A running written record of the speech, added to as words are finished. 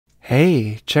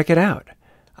Hey, check it out.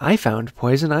 I found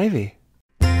poison ivy.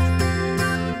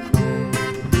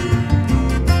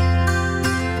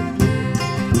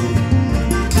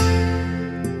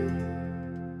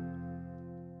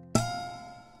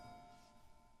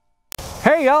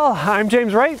 Hey y'all, I'm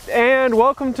James Wright and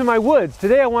welcome to my woods.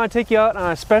 Today I want to take you out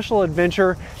on a special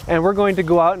adventure and we're going to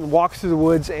go out and walk through the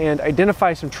woods and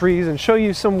identify some trees and show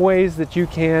you some ways that you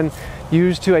can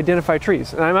use to identify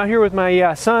trees. And I'm out here with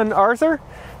my son Arthur.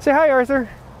 Say hi, Arthur.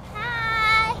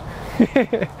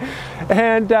 Hi.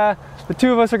 And the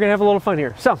two of us are going to have a little fun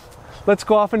here. So let's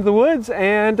go off into the woods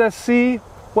and see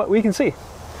what we can see.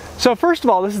 So first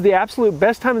of all, this is the absolute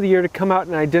best time of the year to come out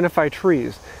and identify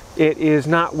trees. It is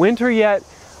not winter yet.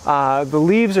 The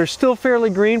leaves are still fairly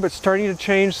green, but starting to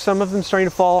change. Some of them starting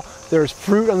to fall. There's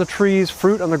fruit on the trees,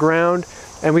 fruit on the ground,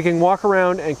 and we can walk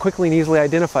around and quickly and easily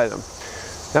identify them.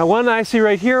 Now, one I see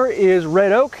right here is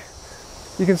red oak.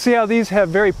 You can see how these have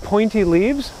very pointy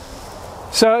leaves.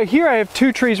 So here I have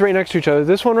two trees right next to each other.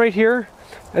 This one right here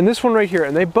and this one right here,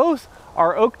 and they both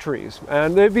are oak trees,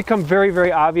 and they become very,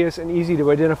 very obvious and easy to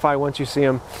identify once you see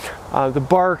them. The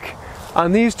bark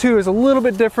on these two is a little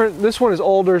bit different. This one is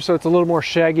older, so it's a little more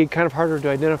shaggy, kind of harder to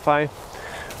identify.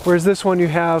 Whereas this one, you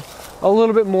have a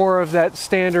little bit more of that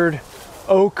standard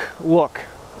oak look.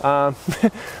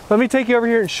 Let me take you over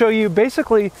here and show you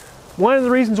basically one of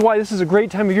the reasons why this is a great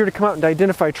time of year to come out and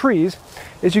identify trees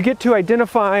is you get to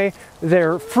identify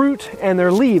their fruit and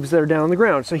their leaves that are down on the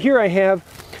ground. So here I have,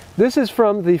 this is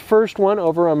from the first one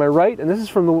over on my right, and this is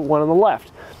from the one on the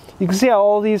left. You can see how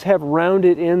all these have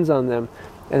rounded ends on them.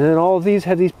 And then all of these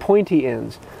have these pointy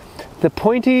ends. The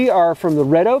pointy are from the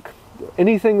red oak.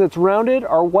 Anything that's rounded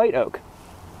are white oak.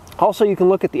 Also, you can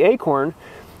look at the acorn,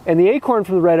 and the acorn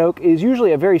from the red oak is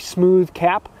usually a very smooth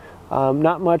cap,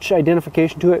 not much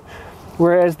identification to it,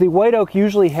 whereas the white oak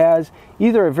usually has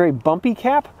either a very bumpy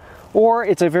cap or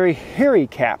it's a very hairy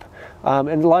cap.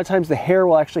 And a lot of times the hair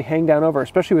will actually hang down over,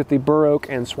 especially with the bur oak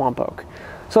and swamp oak.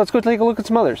 So let's go take a look at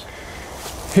some others.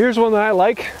 Here's one that I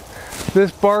like.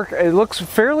 This bark, it looks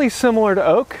fairly similar to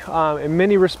oak in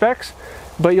many respects,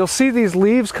 but you'll see these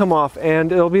leaves come off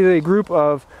and it'll be a group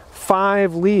of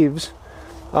 5 leaves,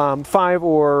 5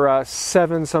 or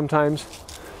 7 sometimes.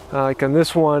 Like on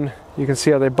this one, you can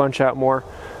see how they bunch out more.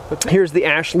 But here's the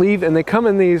ash leaf, and they come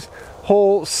in these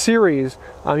whole series.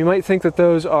 You might think that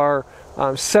those are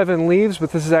 7 leaves,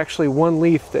 but this is actually 1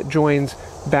 leaf that joins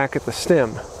back at the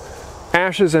stem.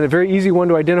 Ash is a very easy one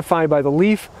to identify by the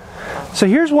leaf. So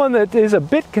here's one that is a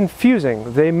bit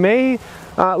confusing. They may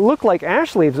look like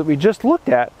ash leaves that we just looked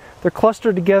at. They're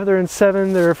clustered together in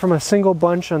 7. They're from a single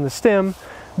bunch on the stem,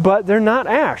 but they're not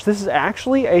ash. This is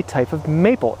actually a type of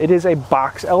maple. It is a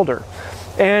box elder.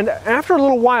 And after a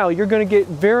little while, you're going to get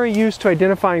very used to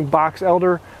identifying box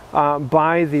elder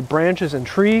by the branches and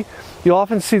tree. You'll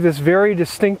often see this very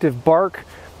distinctive bark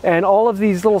and all of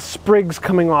these little sprigs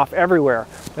coming off everywhere.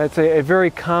 That's a very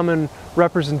common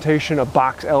representation of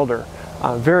box elder.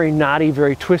 Very knotty,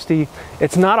 very twisty.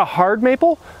 It's not a hard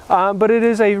maple, but it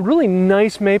is a really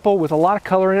nice maple with a lot of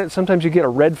color in it. Sometimes you get a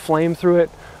red flame through it.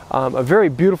 A very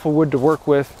beautiful wood to work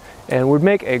with and would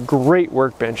make a great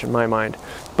workbench in my mind.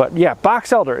 But yeah,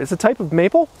 box elder is a type of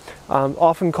maple,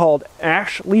 often called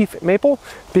ash leaf maple,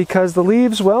 because the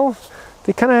leaves, well,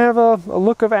 they kind of have a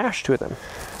look of ash to them.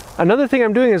 Another thing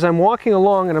I'm doing is I'm walking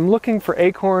along and I'm looking for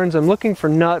acorns, I'm looking for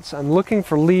nuts, I'm looking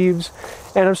for leaves,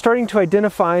 and I'm starting to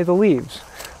identify the leaves.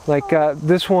 Like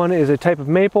this one is a type of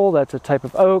maple, that's a type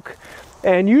of oak,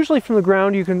 and usually from the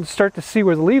ground you can start to see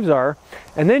where the leaves are,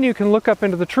 and then you can look up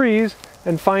into the trees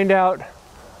and find out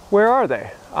where are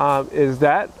they. Does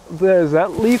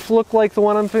that leaf look like the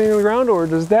one I'm putting on the ground, or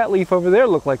does that leaf over there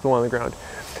look like the one on the ground?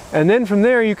 And then from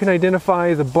there you can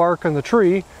identify the bark on the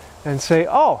tree and say,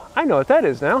 oh, I know what that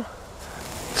is now.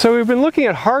 So we've been looking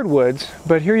at hardwoods,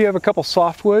 but here you have a couple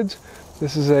softwoods.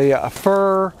 This is a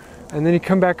fir, and then you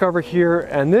come back over here,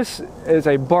 and this is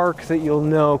a bark that you'll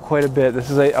know quite a bit. This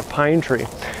is a pine tree.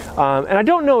 And I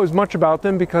don't know as much about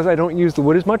them because I don't use the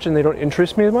wood as much and they don't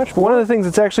interest me as much. But one of the things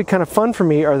that's actually kind of fun for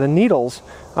me are the needles,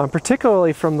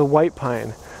 particularly from the white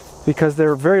pine, because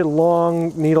they're very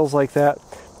long needles like that.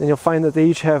 And you'll find that they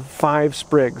each have 5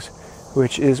 sprigs,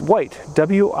 which is white,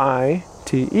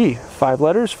 W-I-T-E, 5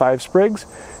 letters, 5 sprigs,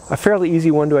 a fairly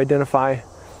easy one to identify,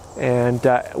 and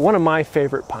one of my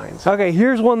favorite pines. Okay,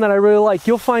 here's one that I really like.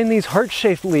 You'll find these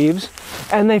heart-shaped leaves,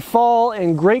 and they fall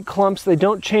in great clumps. They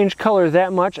don't change color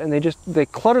that much, and they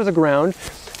clutter the ground.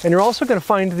 And you're also going to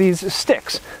find these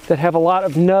sticks that have a lot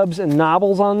of nubs and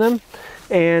knobbles on them,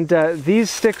 and these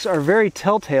sticks are very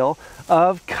telltale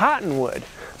of cottonwood.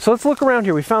 So let's look around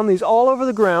here. We found these all over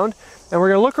the ground, and we're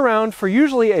going to look around for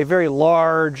usually a very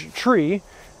large tree,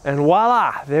 and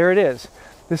voila, there it is.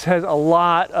 This has a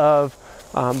lot of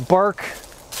bark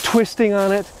twisting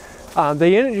on it.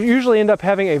 They usually end up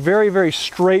having a very, very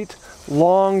straight,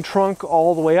 long trunk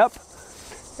all the way up,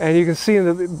 and you can see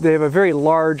that they have a very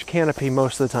large canopy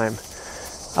most of the time.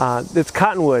 It's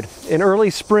cottonwood. In early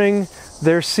spring,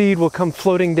 their seed will come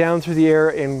floating down through the air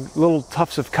in little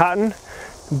tufts of cotton,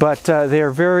 but they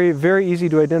are very, very easy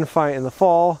to identify in the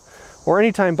fall or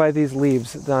anytime by these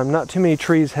leaves. Not too many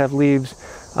trees have leaves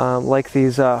like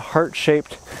these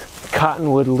heart-shaped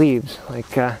cottonwood leaves, like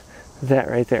that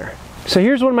right there. So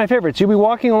here's one of my favorites. You'll be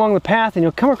walking along the path and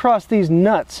you'll come across these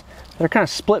nuts. They're kind of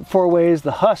split four ways.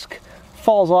 The husk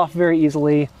falls off very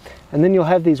easily, and then you'll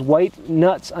have these white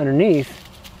nuts underneath.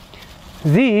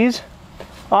 These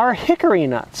are hickory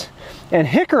nuts, and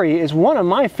hickory is one of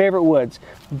my favorite woods.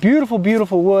 Beautiful,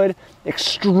 beautiful wood,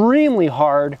 extremely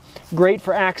hard, great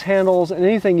for axe handles and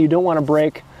anything you don't want to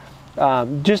break.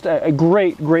 Just a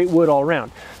great, great wood all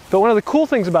around. But one of the cool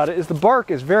things about it is the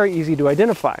bark is very easy to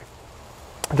identify.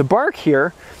 The bark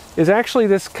here is actually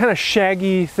this kind of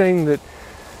shaggy thing that,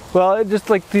 well, it just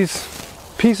like these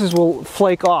pieces will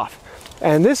flake off.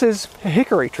 And this is a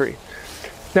hickory tree.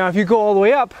 Now, if you go all the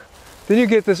way up, then you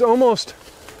get this almost,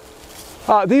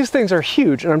 these things are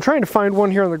huge, and I'm trying to find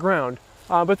one here on the ground,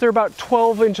 but they're about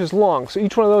 12 inches long. So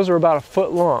each one of those are about a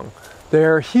foot long.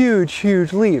 They're huge,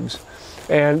 huge leaves.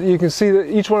 And you can see that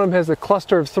each one of them has a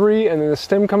cluster of 3 and then the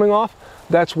stem coming off.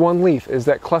 That's one leaf, is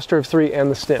that cluster of 3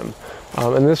 and the stem.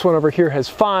 And this one over here has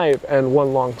 5 and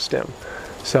 1 long stem.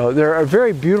 So they're a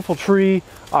very beautiful tree,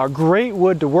 a great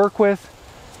wood to work with,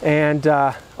 and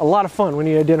a lot of fun when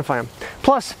you identify them.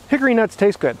 Plus, hickory nuts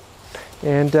taste good,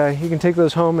 and you can take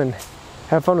those home and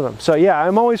have fun with them. So yeah,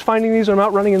 I'm always finding these when I'm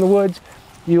out running in the woods.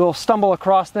 You will stumble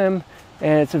across them,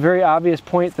 and it's a very obvious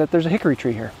point that there's a hickory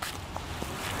tree here.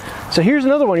 So here's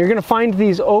another one. You're going to find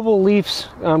these oval leaves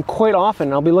quite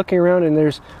often. I'll be looking around and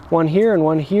there's one here and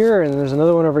one here, and there's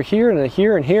another one over here and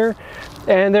here and here.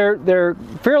 And they're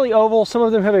fairly oval. Some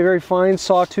of them have a very fine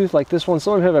sawtooth like this one.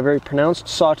 Some of them have a very pronounced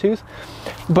sawtooth.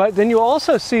 But then you'll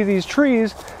also see these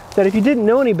trees that if you didn't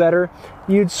know any better,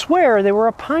 you'd swear they were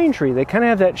a pine tree. They kind of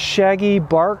have that shaggy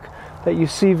bark that you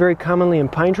see very commonly in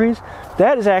pine trees.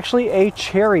 That is actually a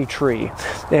cherry tree.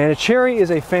 And a cherry is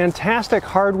a fantastic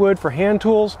hardwood for hand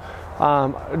tools.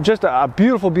 Just a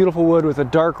beautiful, beautiful wood with a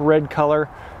dark red color,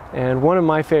 and one of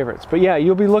my favorites. But yeah,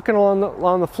 you'll be looking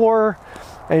along the floor,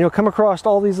 and you'll come across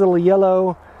all these little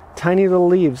yellow, tiny little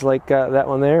leaves like that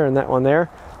one there and that one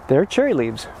there. They're cherry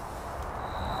leaves.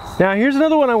 Now here's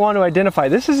another one I want to identify.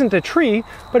 This isn't a tree,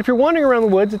 but if you're wandering around the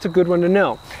woods, it's a good one to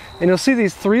know. And you'll see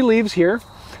these 3 leaves here,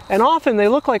 and often they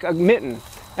look like a mitten.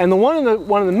 And the one in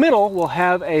the middle will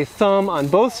have a thumb on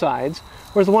both sides,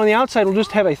 whereas the one on the outside will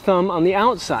just have a thumb on the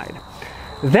outside.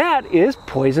 That is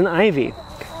poison ivy,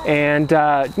 and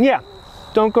yeah,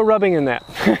 don't go rubbing in that.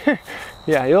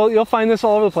 Yeah, you'll find this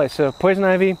all over the place. So poison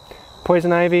ivy,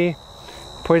 poison ivy,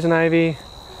 poison ivy,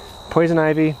 poison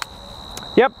ivy.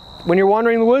 Yep, when you're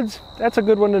wandering the woods, that's a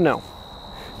good one to know.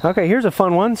 Okay, here's a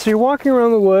fun one. So you're walking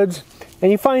around the woods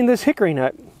and you find this hickory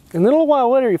nut. And then a little while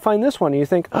later you find this one and you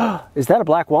think, oh, is that a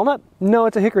black walnut? No,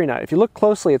 it's a hickory nut. If you look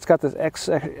closely, it's got this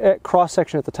cross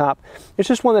section at the top. It's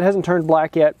just one that hasn't turned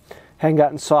black yet. Hadn't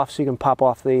gotten soft so you can pop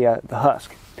off the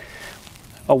husk.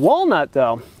 A walnut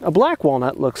though, a black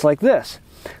walnut looks like this.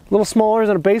 A little smaller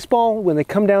than a baseball. When they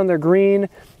come down they're green and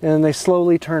then they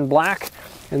slowly turn black,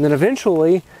 and then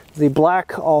eventually the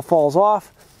black all falls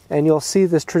off and you'll see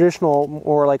this traditional,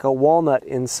 more like a walnut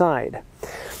inside.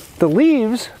 The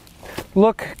leaves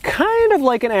look kind of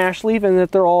like an ash leaf in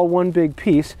that they're all one big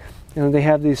piece, and they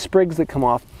have these sprigs that come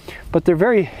off, but they're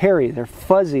very hairy, they're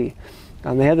fuzzy.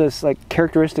 They have this like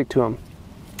characteristic to them.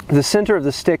 The center of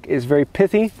the stick is very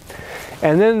pithy,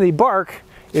 and then the bark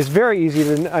is very easy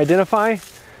to identify.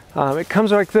 It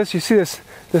comes like this. You see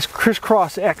this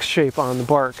crisscross X shape on the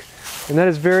bark, and that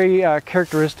is very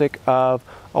characteristic of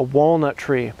a walnut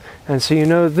tree. And so you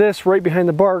know this right behind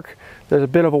the bark, there's a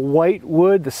bit of a white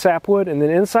wood, the sapwood, and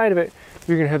then inside of it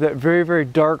you're going to have that very, very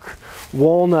dark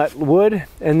walnut wood,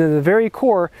 and then the very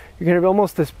core you're going to have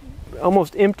almost this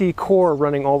empty core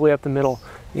running all the way up the middle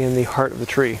in the heart of the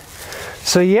tree.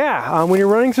 So yeah, when you're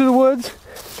running through the woods,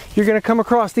 you're going to come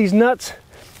across these nuts,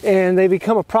 and they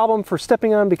become a problem for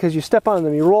stepping on because you step on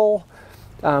them, you roll.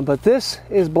 But this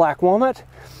is black walnut,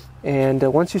 and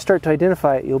once you start to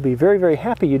identify it, you'll be very, very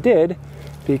happy you did,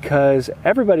 because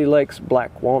everybody likes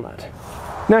black walnut.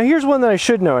 Now here's one that I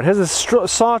should know. It has a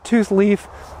sawtooth leaf,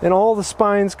 and all the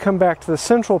spines come back to the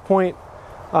central point.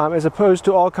 As opposed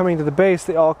to all coming to the base,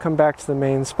 they all come back to the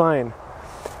main spine.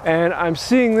 and I'm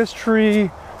seeing this tree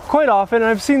quite often, and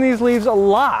I've seen these leaves a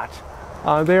lot.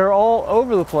 They are all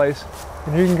over the place,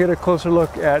 and you can get a closer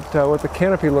look at what the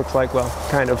canopy looks like. Well,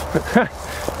 kind of.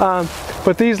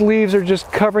 But these leaves are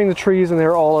just covering the trees, and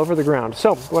they're all over the ground.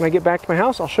 So when I get back to my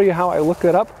house, I'll show you how I look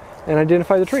that up and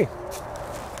identify the tree.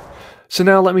 So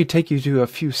now let me take you to a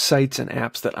few sites and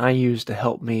apps that I use to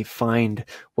help me find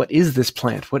what is this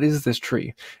plant, what is this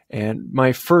tree. And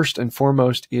my first and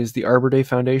foremost is the Arbor Day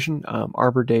Foundation,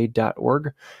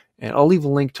 arborday.org. And I'll leave a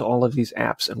link to all of these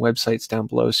apps and websites down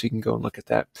below so you can go and look at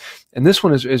that. And this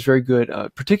one is very good,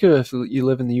 particularly if you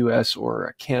live in the US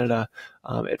or Canada,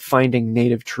 at finding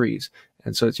native trees.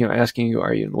 And so it's, asking you,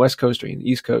 are you in the West Coast, or are you in the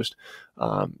East Coast,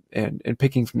 and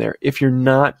picking from there. If you're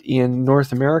not in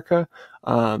North America,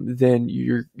 then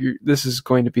this is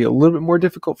going to be a little bit more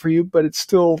difficult for you, but it's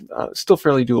still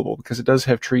fairly doable because it does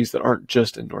have trees that aren't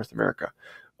just in North America,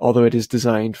 although it is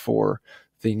designed for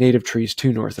the native trees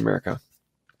to North America.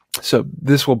 So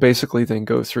this will basically then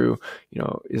go through,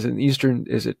 is it an eastern,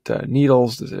 is it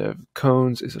needles, does it have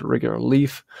cones, is it a regular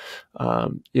leaf,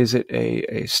 is it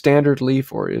a standard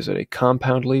leaf, or is it a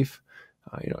compound leaf?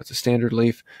 It's a standard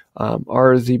leaf.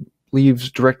 Are the leaves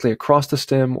directly across the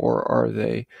stem, or are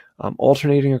they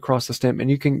alternating across the stem?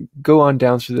 And you can go on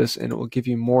down through this, and it will give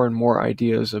you more and more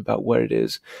ideas about what it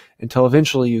is until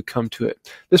eventually you come to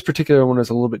it. This particular one is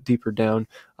a little bit deeper down,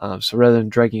 so rather than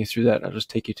dragging you through that, I'll just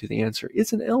take you to the answer.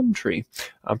 It's an elm tree,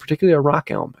 particularly a rock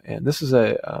elm, and this is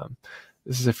a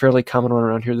fairly common one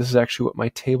around here. This is actually what my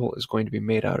table is going to be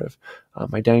made out of.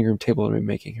 My dining room table I'll be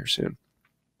making here soon.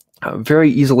 Very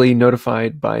easily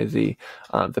notified by the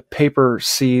paper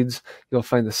seeds. You'll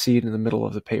find the seed in the middle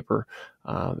of the paper,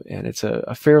 and it's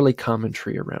a fairly common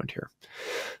tree around here.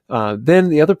 Then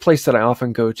the other place that I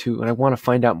often go to, and I want to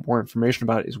find out more information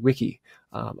about it, is Wiki.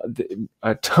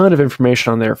 A ton of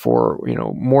information on there for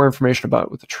more information about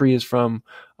what the tree is from,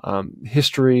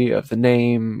 history of the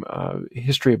name,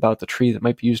 history about the tree that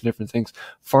might be used in different things.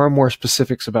 Far more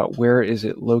specifics about where is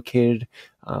it located,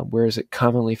 where is it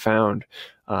commonly found,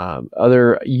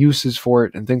 other uses for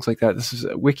it, and things like that.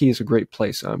 Wiki is a great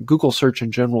place. Google search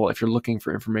in general, if you're looking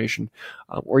for information,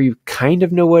 or you kind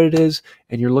of know what it is,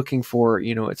 and you're looking for,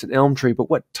 it's an elm tree, but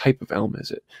what type of elm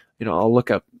is it? I'll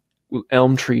look up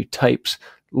elm tree types,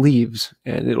 leaves,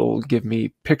 and it'll give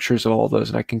me pictures of all those,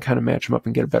 and I can kind of match them up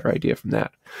and get a better idea from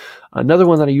that. Another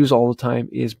one that I use all the time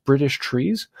is British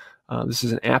Trees. This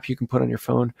is an app you can put on your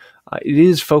phone. It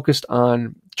is focused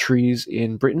on trees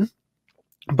in Britain,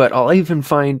 but I'll even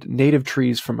find native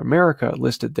trees from America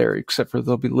listed there, except for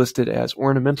they'll be listed as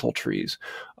ornamental trees,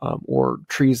 or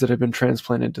trees that have been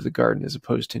transplanted to the garden as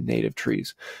opposed to native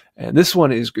trees. And this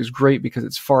one is great because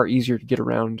it's far easier to get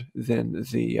around than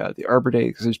the Arbor Day,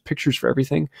 because there's pictures for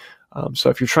everything. So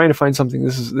if you're trying to find something,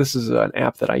 this is an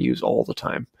app that I use all the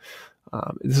time.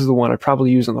 This is the one I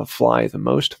probably use on the fly the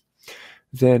most.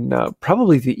 Then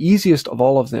probably the easiest of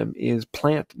all of them is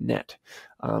PlantNet,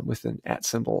 with an @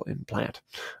 symbol in plant.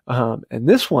 And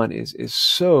this one is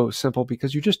so simple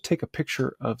because you just take a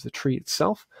picture of the tree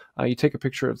itself. You take a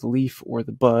picture of the leaf or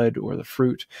the bud or the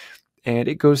fruit, and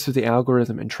it goes through the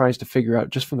algorithm and tries to figure out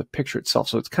just from the picture itself.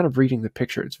 So it's kind of reading the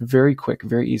picture. It's very quick,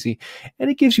 very easy, and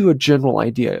it gives you a general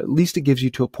idea. At least it gives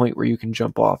you to a point where you can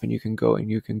jump off and you can go and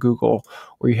you can Google,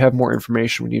 or you have more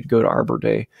information when you go to Arbor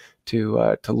Day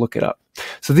to look it up.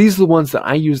 So these are the ones that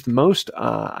I use the most.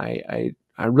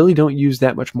 I really don't use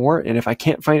that much more, and if I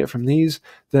can't find it from these,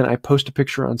 then I post a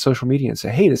picture on social media and say,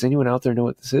 hey, does anyone out there know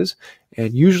what this is?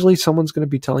 And usually someone's going to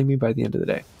be telling me by the end of the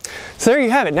day. So there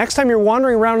you have it. Next time you're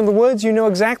wandering around in the woods, you know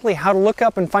exactly how to look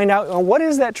up and find out, what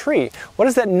is that tree? What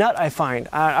is that nut I find?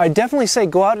 I definitely say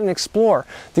go out and explore.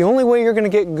 The only way you're going to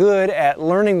get good at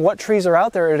learning what trees are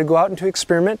out there is to go out and to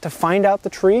experiment, to find out the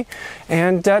tree,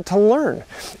 and to learn.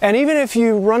 And even if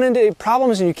you run into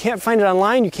problems and you can't find it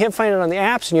online, you can't find it on the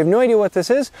apps, and you have no idea what this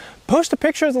is, post a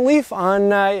picture of the leaf on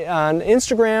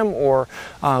Instagram or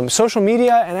social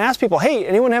media and ask people, hey,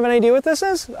 anyone have an idea what this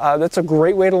is? That's a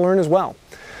great way to learn as well.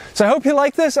 So I hope you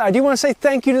like this. I do want to say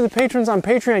thank you to the patrons on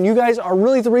Patreon. You guys are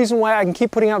really the reason why I can keep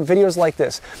putting out videos like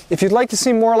this. If you'd like to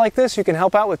see more like this, you can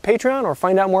help out with Patreon or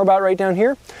find out more about it right down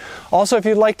here. Also, if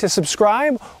you'd like to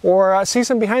subscribe or see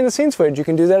some behind the scenes footage, you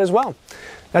can do that as well.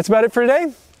 That's about it for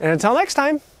today. And until next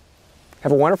time,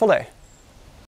 have a wonderful day.